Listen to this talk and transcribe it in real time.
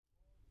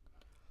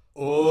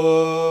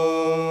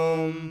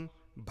ॐ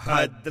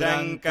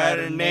भद्रं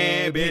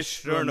कर्णेभिः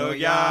शृणुयामदेवाः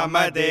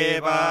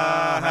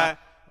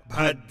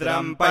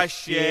भद्रं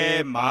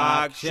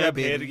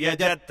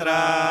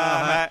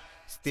पश्येमाक्षभिर्यजत्राः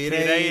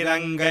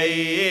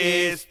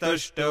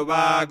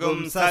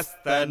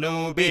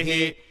स्थिरैरङ्गैस्तुष्टुवागुंसस्तनूभिः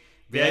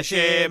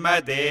व्यशेम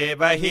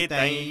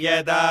देवहितं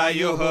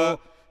यदायुः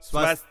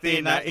स्वस्ति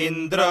न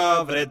इन्द्रो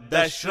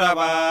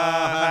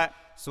वृद्धश्रवाः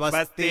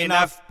स्वस्ति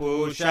नः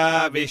पूषा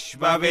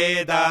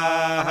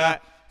विश्ववेदाः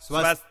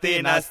स्वस्ति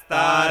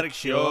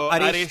नस्तार्क्ष्यो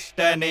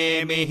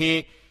अरिष्टनेमिः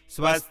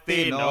स्वस्ति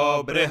नो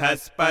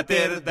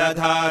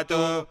बृहस्पतिर्दधातु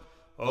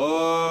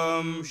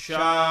ॐ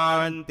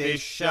शान्तिः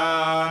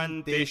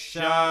शान्तिः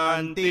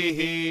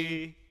शान्तिः।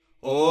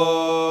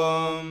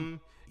 ॐ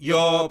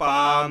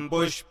योपां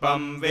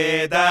पुष्पं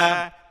वेद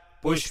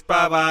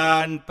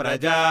पुष्पवान्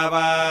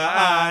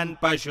प्रजावान्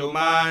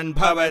पशुमान्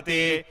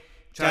भवति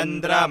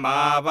चन्द्रमा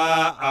वा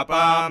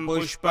अपां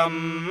पुष्पम्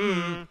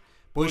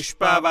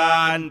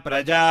पुष्पवान्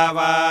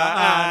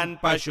प्रजावान्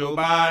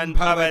पशुमान्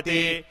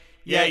भवति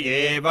य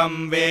एवं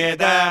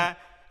वेद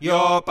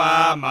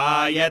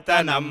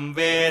योपामायतनं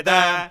वेद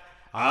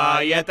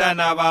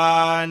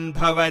आयतनवान्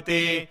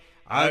भवति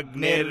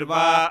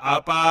अग्निर्वा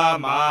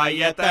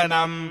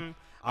अपामायतनम्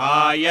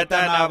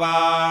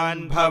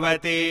आयतनवान्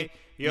भवति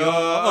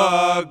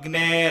योऽग्नेरायतनं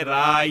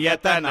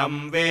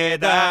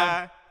वेद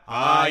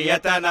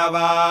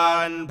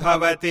आयतनवान्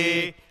भवति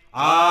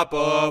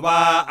आपो वा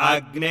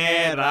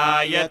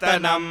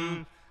अग्नेरायतनम्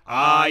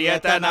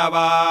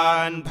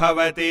आयतनवान्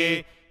भवति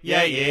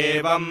य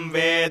एवं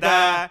वेद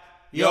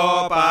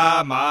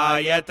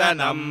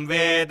योपामायतनं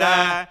वेद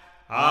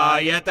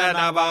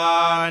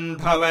आयतनवान्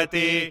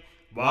भवति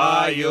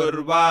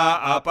वायुर्वा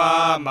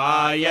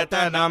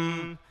अपामायतनम्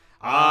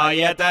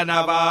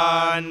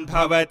आयतनवान्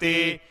भवति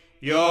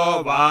यो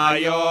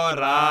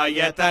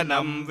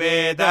वायोरायतनं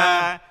वेद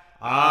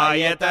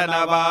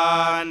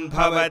आयतनवान्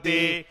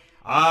भवति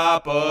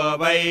आपो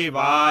वै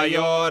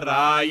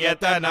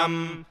वायोरायतनम्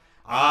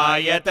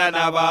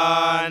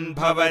आयतनवान्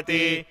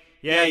भवति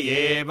य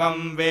एवं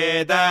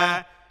वेद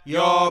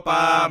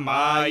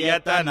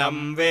योपामायतनं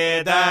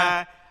वेद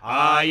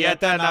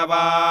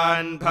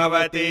आयतनवान्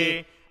भवति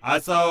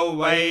असौ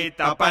वै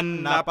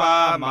तपन्नपामायतनम्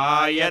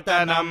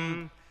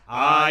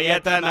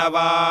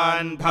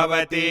आयतनवान्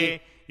भवति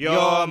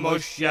यो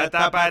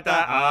मुष्यतपत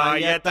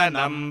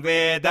आयतनं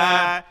वेद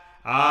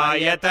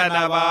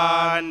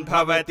आयतनवान्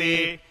भवति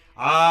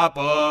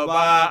आपो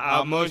वा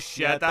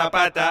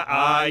अमुष्यतपत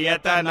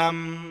आयतनम्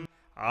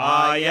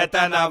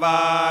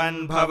आयतनवान्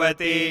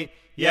भवति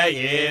य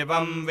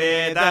एवं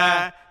वेद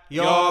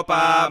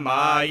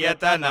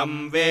योपामायतनं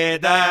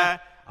वेद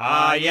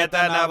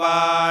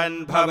आयतनवान्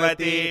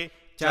भवति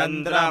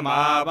चन्द्रमा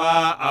वा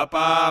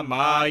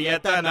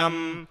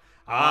अपामायतनम्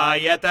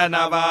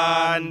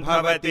आयतनवान्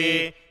भवति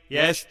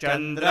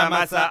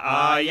यश्चन्द्रमस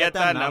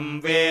आयतनं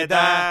वेद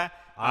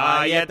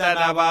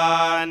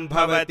आयतनवान्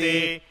भवति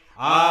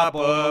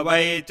आपो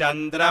वै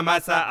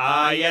चन्द्रमस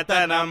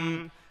आयतनम्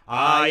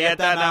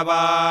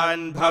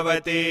आयतनवान्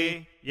भवति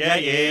य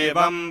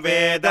एवं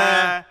वेद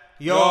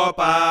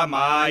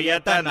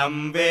योपामायतनं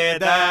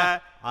वेद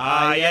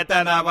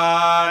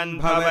आयतनवान्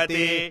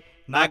भवति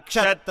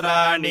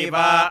नक्षत्राणि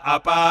वा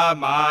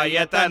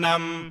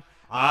अपामायतनम्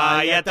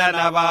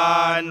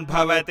आयतनवान्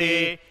भवति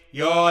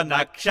यो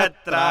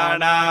नक्षत्राणामायतनं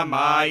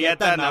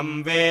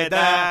वेद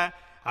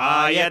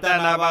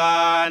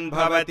आयतनवान्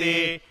भवति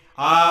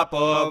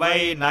आपो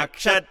वै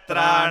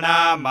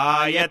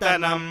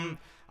नक्षत्राणामायतनम्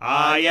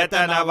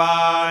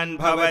आयतनवान्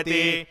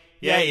भवति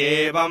य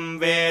एवं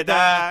वेद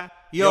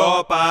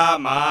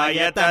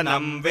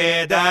योपामायतनं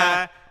वेद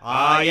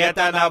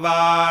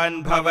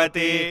आयतनवान्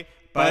भवति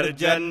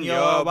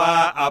पर्जन्यो वा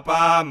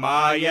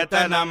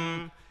अपामायतनम्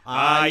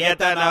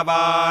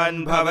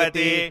आयतनवान्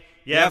भवति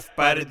यः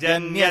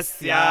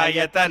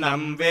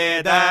पर्जन्यस्यायतनं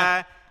वेद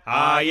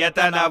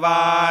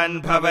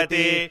आयतनवान्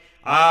भवति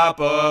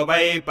आपो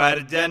वै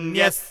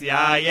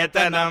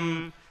पर्जन्यस्यायतनम्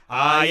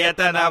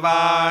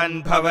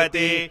आयतनवान्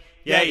भवति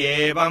य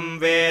एवं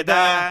वेद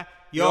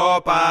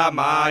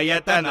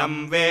योपामायतनं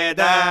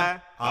वेद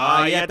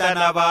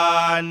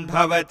आयतनवान्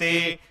भवति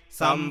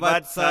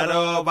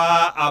संवत्सरो वा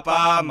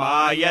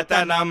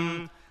अपामायतनम्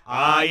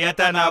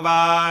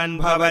आयतनवान्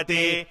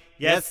भवति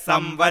यः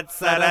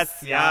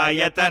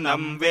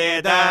संवत्सरस्यायतनं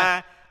वेद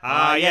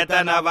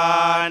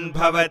आयतनवान्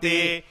भवति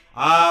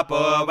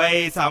आपो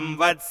वै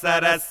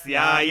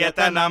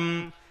संवत्सरस्यायतनम्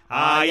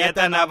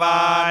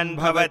आयतनवान्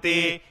भवति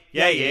य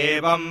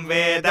एवं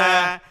वेद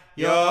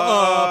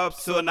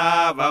योऽप्सु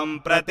नावं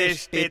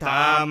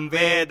प्रतिष्ठितां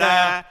वेद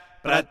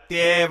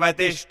प्रत्येव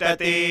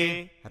तिष्ठति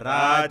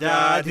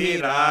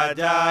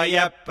राजाधिराजाय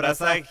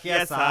प्रसह्य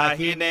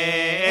साहिने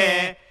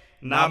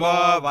नमो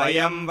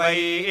वयं वै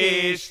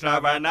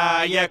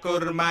श्रवणाय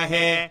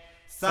कुर्महे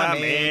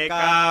समे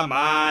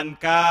कामान्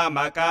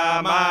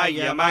कामकामाय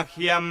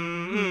मह्यम्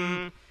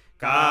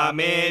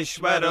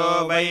कामेश्वरो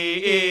वै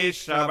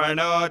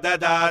श्रवणो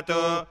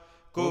ददातु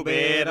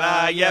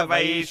कुबेराय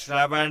वै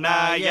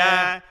श्रवणाय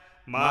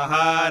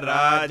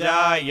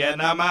महाराजाय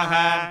नमः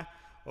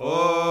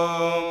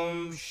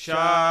ॐ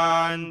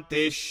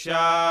शान्तिः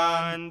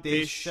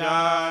शान्तिः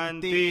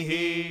शान्तिः।